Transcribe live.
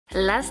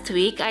Last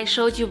week I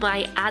showed you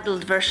my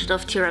adult version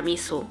of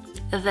tiramisu,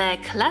 the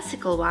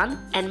classical one,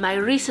 and my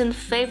recent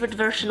favorite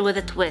version with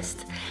a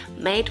twist,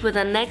 made with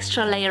an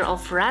extra layer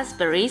of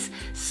raspberries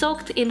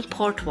soaked in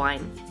port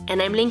wine.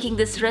 And I'm linking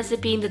this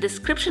recipe in the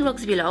description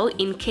box below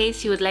in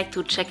case you would like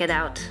to check it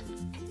out.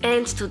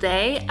 And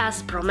today,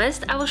 as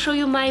promised, I will show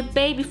you my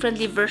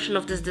baby-friendly version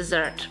of this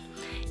dessert.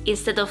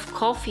 Instead of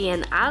coffee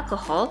and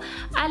alcohol,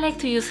 I like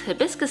to use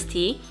hibiscus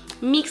tea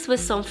mixed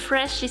with some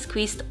freshly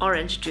squeezed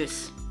orange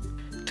juice.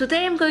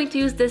 Today I'm going to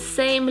use the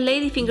same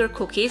ladyfinger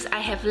cookies I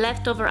have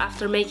left over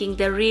after making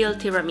the real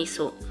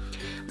tiramisu.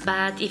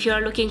 But if you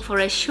are looking for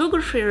a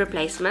sugar-free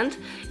replacement,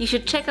 you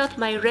should check out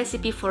my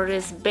recipe for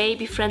this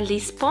baby-friendly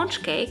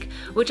sponge cake,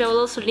 which I will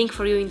also link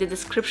for you in the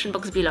description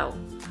box below.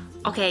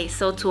 Okay,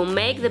 so to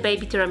make the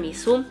baby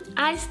tiramisu,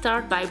 I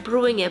start by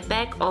brewing a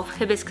bag of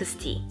hibiscus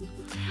tea.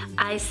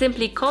 I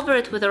simply cover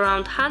it with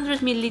around 100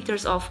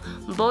 ml of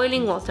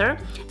boiling water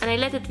and I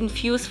let it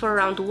infuse for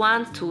around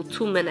 1 to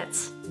 2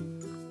 minutes.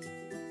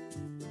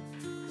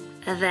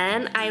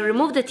 Then I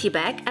remove the tea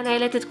bag and I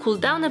let it cool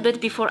down a bit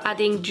before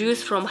adding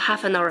juice from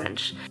half an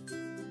orange.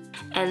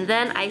 And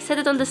then I set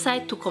it on the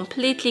side to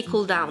completely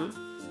cool down.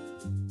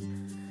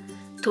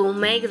 To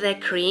make the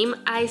cream,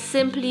 I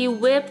simply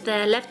whip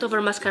the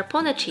leftover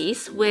mascarpone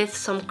cheese with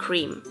some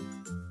cream.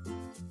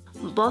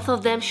 Both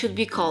of them should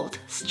be cold,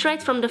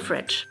 straight from the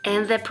fridge.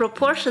 And the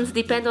proportions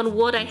depend on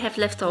what I have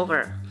left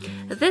over.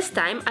 This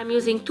time I'm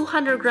using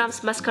 200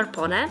 grams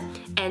mascarpone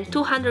and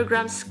 200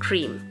 grams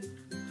cream.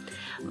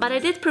 But I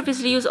did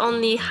previously use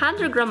only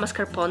 100 grams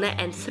mascarpone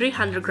and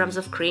 300 grams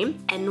of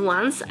cream, and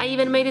once I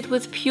even made it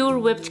with pure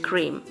whipped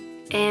cream.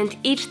 And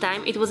each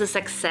time it was a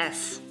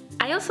success.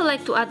 I also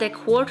like to add a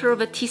quarter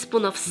of a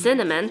teaspoon of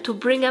cinnamon to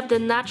bring up the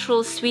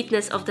natural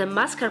sweetness of the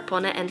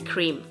mascarpone and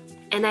cream.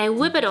 And I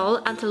whip it all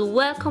until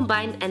well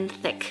combined and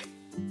thick.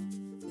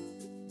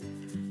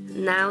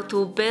 Now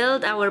to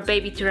build our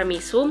baby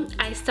tiramisu,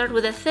 I start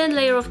with a thin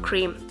layer of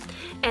cream.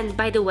 And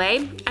by the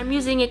way, I'm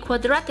using a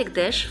quadratic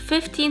dish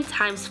 15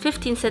 times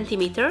 15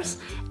 centimeters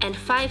and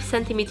 5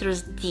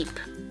 centimeters deep.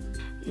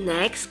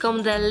 Next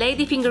come the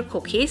ladyfinger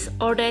cookies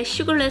or the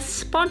sugarless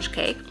sponge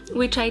cake,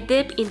 which I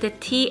dip in the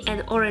tea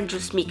and orange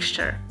juice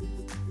mixture.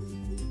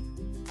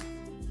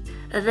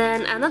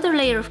 Then another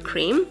layer of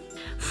cream,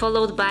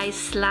 followed by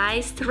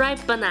sliced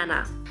ripe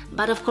banana.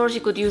 But of course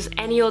you could use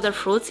any other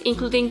fruits,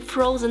 including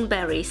frozen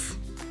berries.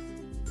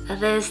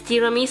 This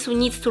tiramisu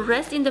needs to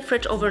rest in the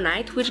fridge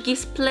overnight, which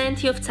gives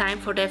plenty of time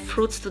for the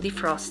fruits to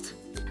defrost.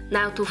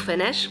 Now to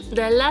finish,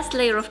 the last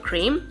layer of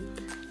cream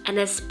and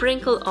a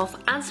sprinkle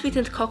of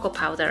unsweetened cocoa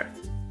powder.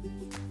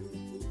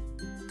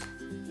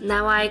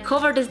 Now I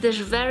cover this dish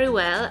very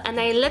well and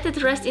I let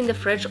it rest in the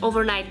fridge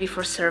overnight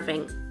before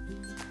serving.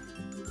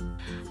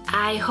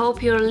 I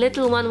hope your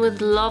little one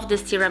would love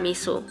this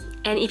tiramisu.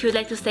 And if you'd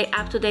like to stay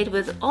up to date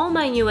with all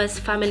my newest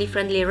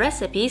family-friendly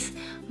recipes,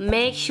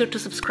 make sure to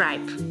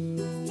subscribe.